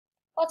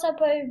What's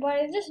up,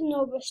 everybody? This is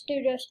Nova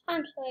Studios.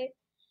 I'm Slade,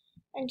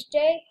 and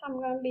today I'm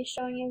going to be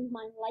showing you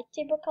my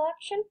lightsaber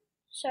collection.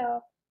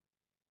 So,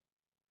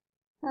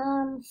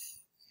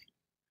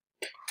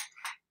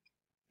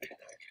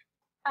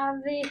 I have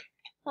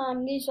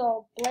these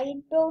are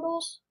blade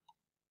builders.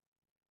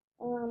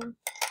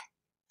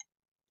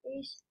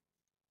 These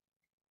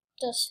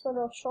just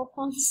little short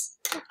ones.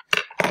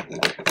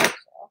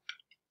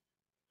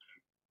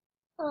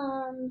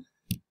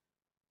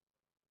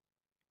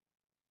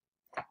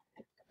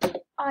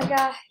 I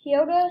got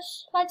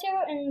Yoda's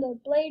lightsaber and the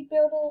blade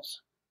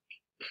builders.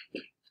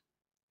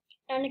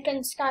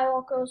 Anakin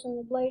Skywalker's and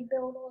the blade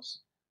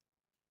builders.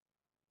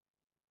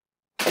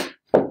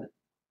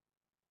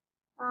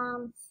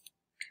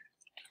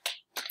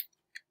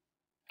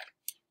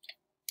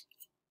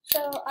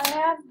 So I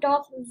have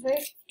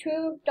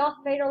two Darth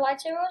Vader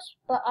lightsabers,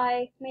 but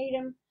I made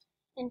them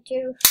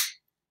into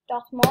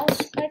Darth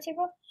Maul's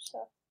lightsaber.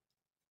 So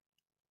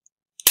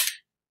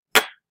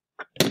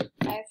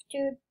I have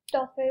two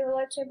Darth Vader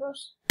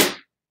lightsabers and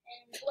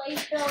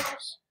blade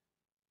builders.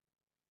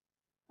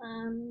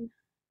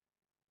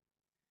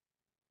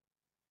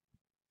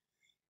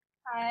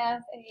 I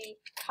have a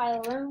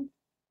Kylo Ren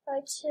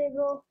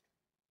lightsaber.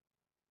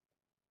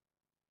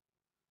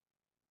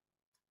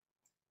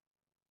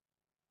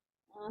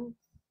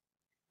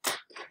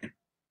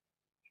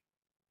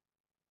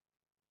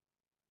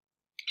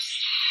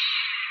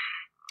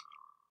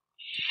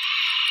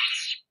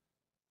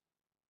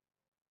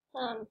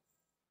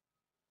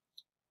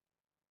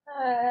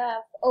 I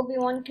have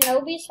Obi-Wan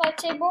Kenobi's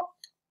lightsaber.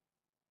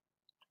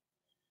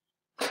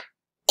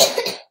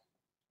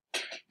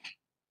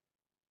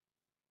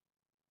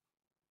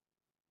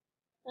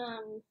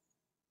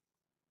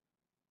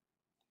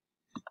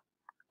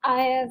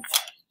 I have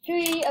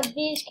 3 of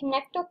these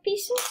connector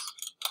pieces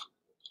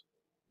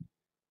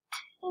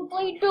for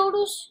blade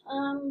builders.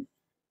 I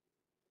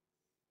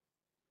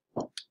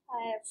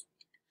have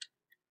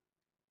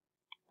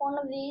one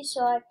of these,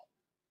 so I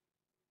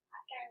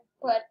can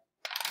put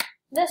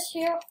this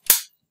here,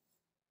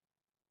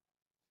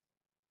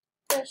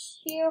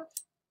 this here,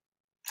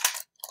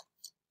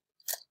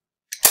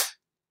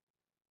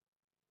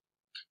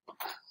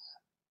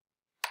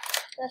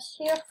 this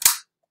here,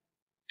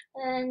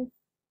 and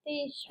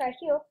these right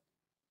here.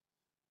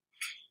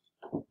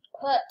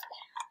 But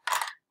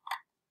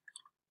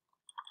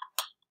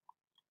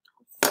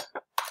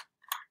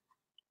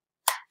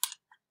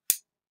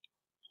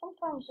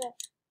sometimes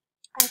it's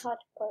kind of hard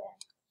to put in.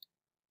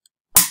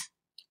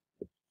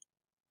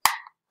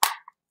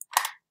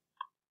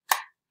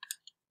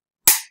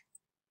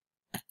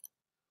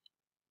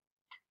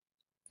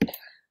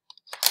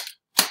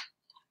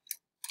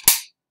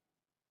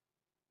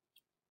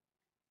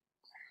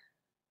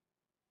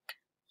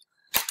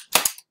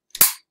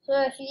 So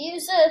if you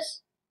use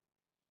this,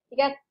 you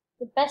get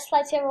the best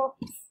lightsaber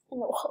in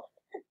the world.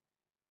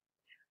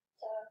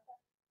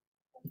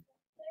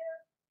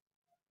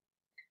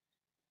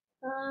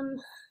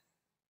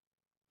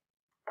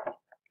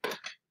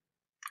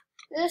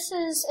 This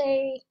is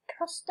a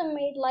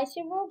custom-made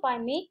lightsaber by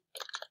me.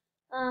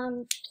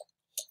 I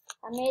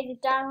made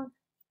it down.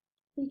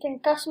 You can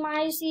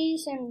customize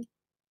these in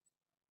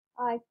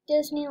like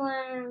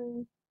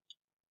Disneyland,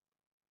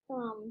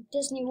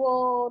 Disney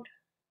World.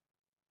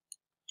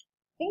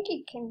 I think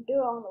you can do it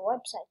on the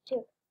website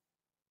too.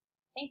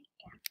 I think you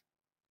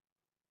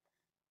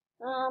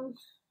can.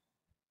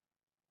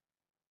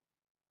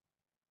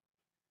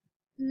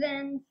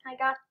 Then I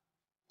got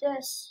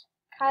this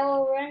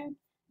Kylo Ren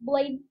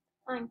blade.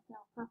 No,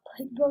 not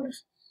blade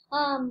builders.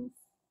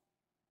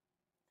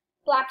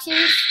 Black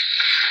Seas.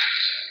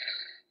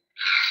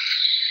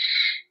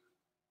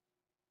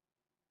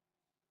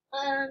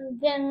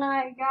 And then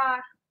I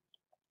got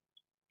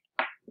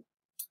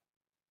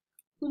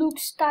Luke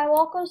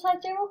Skywalker's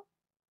lightsaber.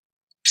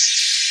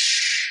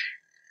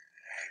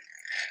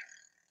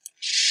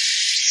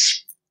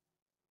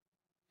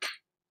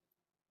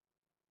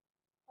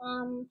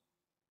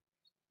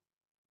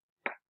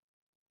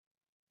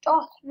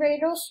 Darth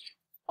Vader's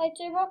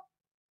lightsaber.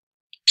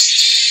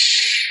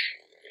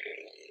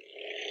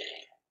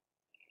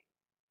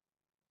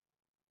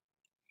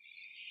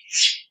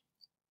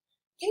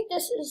 I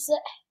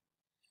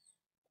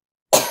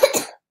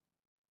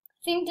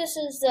think this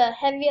is the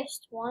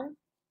heaviest one.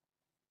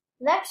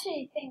 I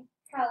actually think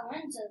Kylo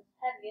Ren's the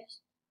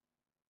heaviest,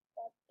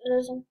 but it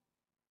isn't.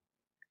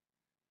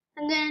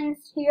 And then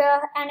you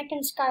got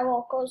Anakin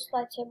Skywalker's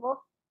lightsaber.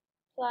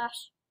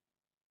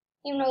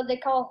 Even though they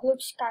call it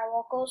Luke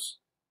Skywalker's,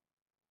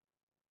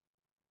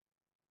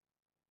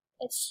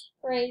 it's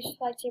Rey's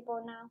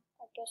lightsaber now,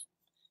 I guess.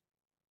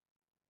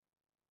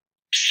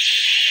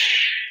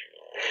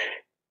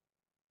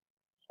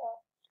 So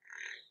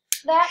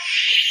that.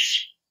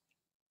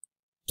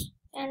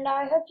 And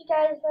I hope you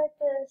guys like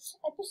this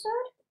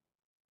episode.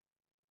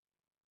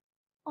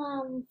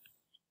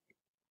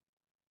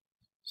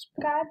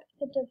 Subscribe,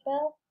 hit the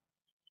bell.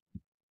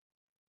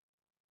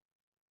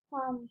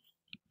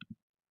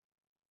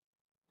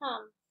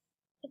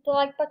 Hit the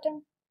like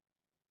button.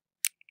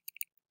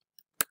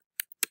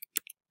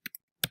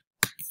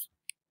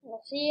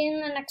 see you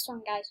in the next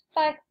one, guys.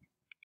 Bye.